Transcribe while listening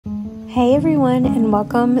Hey everyone, and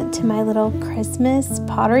welcome to my little Christmas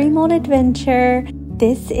pottery mold adventure.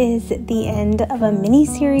 This is the end of a mini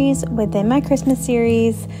series within my Christmas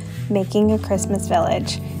series, Making a Christmas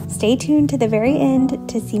Village. Stay tuned to the very end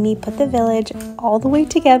to see me put the village all the way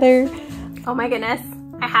together. Oh my goodness,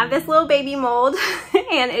 I have this little baby mold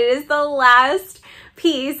and it is the last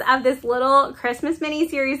piece of this little Christmas mini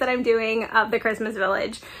series that I'm doing of the Christmas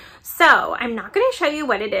Village. So I'm not going to show you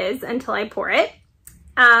what it is until I pour it.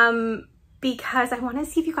 Because I want to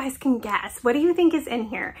see if you guys can guess. What do you think is in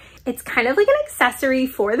here? It's kind of like an accessory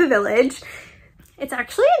for the village. It's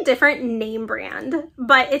actually a different name brand,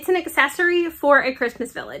 but it's an accessory for a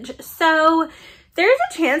Christmas village. So there's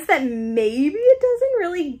a chance that maybe it doesn't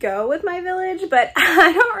really go with my village, but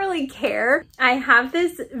I don't really care. I have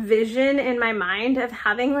this vision in my mind of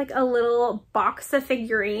having like a little box of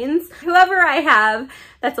figurines. Whoever I have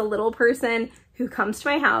that's a little person who comes to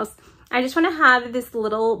my house, I just want to have this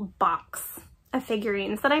little box of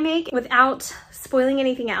figurines that I make without spoiling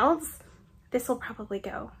anything else. This will probably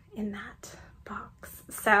go in that box.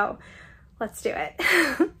 So let's do it.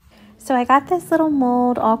 So I got this little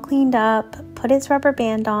mold all cleaned up, put its rubber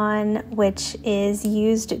band on, which is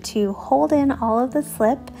used to hold in all of the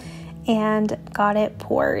slip, and got it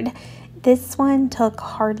poured. This one took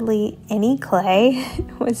hardly any clay.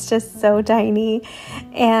 It was just so tiny.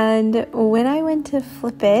 And when I went to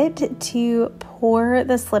flip it to pour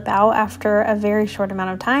the slip out after a very short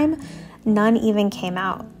amount of time, none even came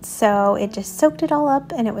out. So it just soaked it all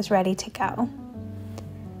up and it was ready to go.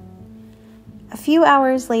 A few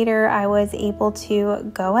hours later, I was able to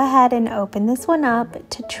go ahead and open this one up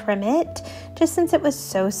to trim it, just since it was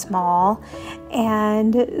so small.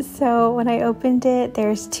 And so when I opened it,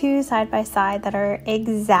 there's two side by side that are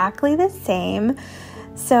exactly the same.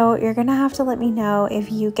 So you're gonna have to let me know if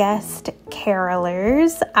you guessed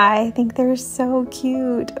carolers. I think they're so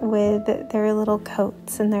cute with their little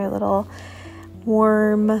coats and their little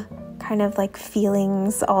warm kind of like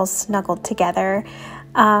feelings all snuggled together.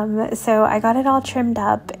 So I got it all trimmed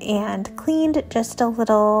up and cleaned just a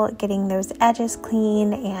little, getting those edges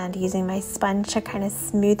clean and using my sponge to kind of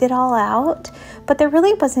smooth it all out. But there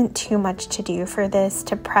really wasn't too much to do for this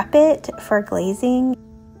to prep it for glazing.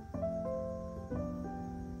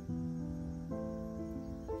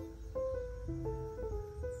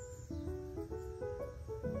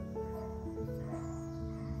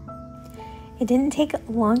 It didn't take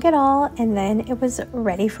long at all, and then it was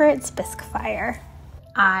ready for its bisque fire.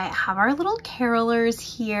 I have our little carolers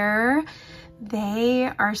here.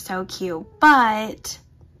 They are so cute, but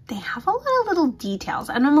they have a lot of little details,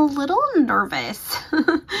 and I'm a little nervous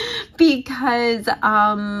because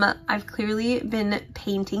I've clearly been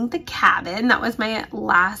painting the cabin. That was my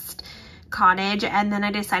last cottage, and then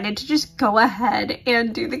I decided to just go ahead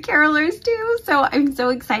and do the carolers too. So I'm so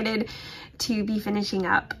excited to be finishing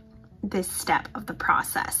up this step of the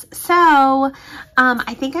process. So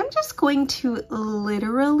I think I'm just going to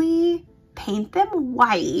literally paint them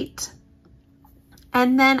white,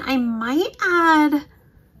 and then I might add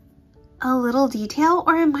a little detail,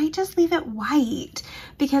 or I might just leave it white,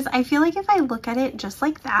 because I feel like if I look at it just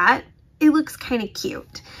like that, it looks kind of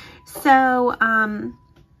cute. So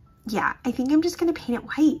yeah, I think I'm just gonna paint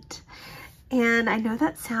it white. And I know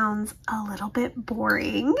that sounds a little bit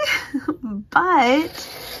boring, but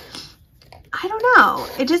I don't know.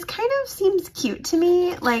 It just kind of seems cute to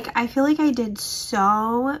me. Like, I feel like I did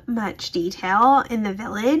so much detail in the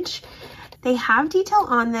village. They have detail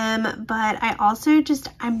on them, but I also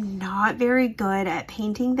I'm not very good at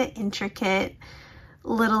painting the intricate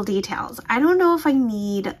little details. I don't know if I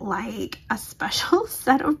need like a special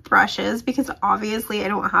set of brushes, because obviously I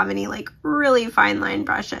don't have any like really fine line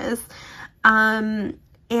brushes.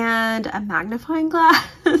 And a magnifying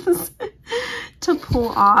glass to pull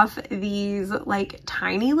off these like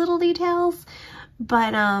tiny little details.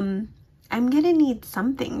 But I'm gonna need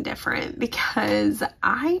something different, because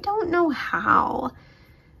I don't know how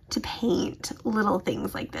to paint little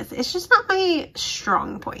things like this. It's just not my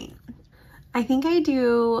strong point. I think I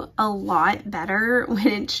do a lot better when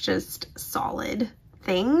it's just solid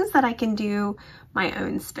things that I can do my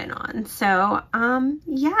own spin on. So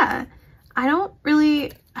yeah, I don't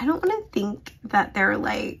want to think that they're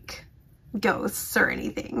like ghosts or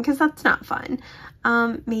anything, because that's not fun.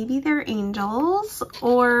 Maybe they're angels,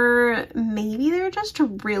 or maybe they're just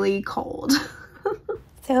really cold.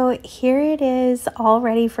 So here it is, all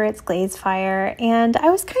ready for its glaze fire, and I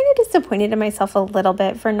was kind of disappointed in myself a little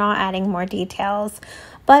bit for not adding more details,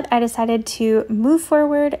 but I decided to move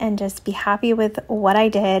forward and just be happy with what I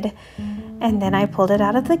did. And then I pulled it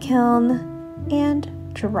out of the kiln and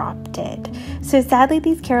dropped it. So sadly,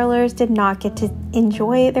 these carolers did not get to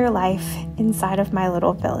enjoy their life inside of my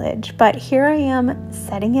little village, but here I am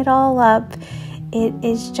setting it all up. It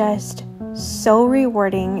is just so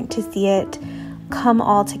rewarding to see it come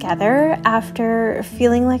all together after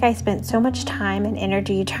feeling like I spent so much time and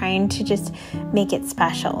energy trying to just make it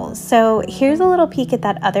special. So here's a little peek at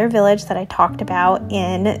that other village that I talked about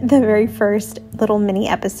in the very first little mini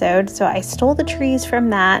episode. So I stole the trees from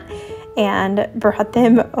that and brought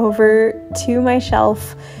them over to my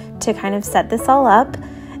shelf to kind of set this all up.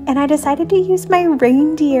 And I decided to use my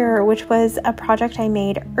reindeer, which was a project I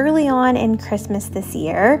made early on in Christmas this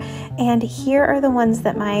year. And here are the ones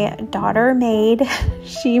that my daughter made.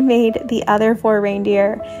 She made the other 4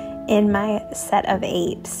 reindeer in my set of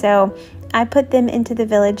 8. So I put them into the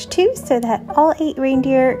village too, so that all 8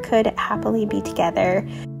 reindeer could happily be together.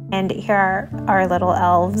 And here are our little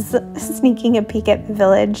elves sneaking a peek at the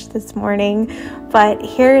village this morning. But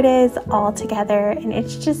here it is all together, and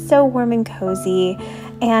it's just so warm and cozy.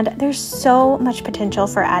 And there's so much potential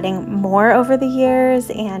for adding more over the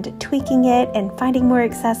years and tweaking it and finding more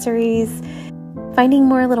accessories, finding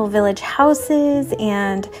more little village houses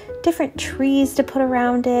and different trees to put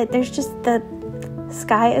around it. There's just the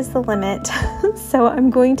sky is the limit. So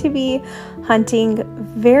I'm going to be hunting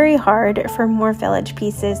very hard for more village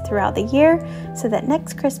pieces throughout the year so that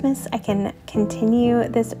next Christmas I can continue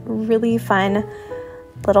this really fun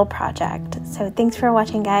little project. So thanks for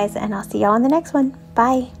watching, guys, and I'll see y'all in the next one.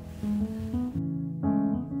 Bye.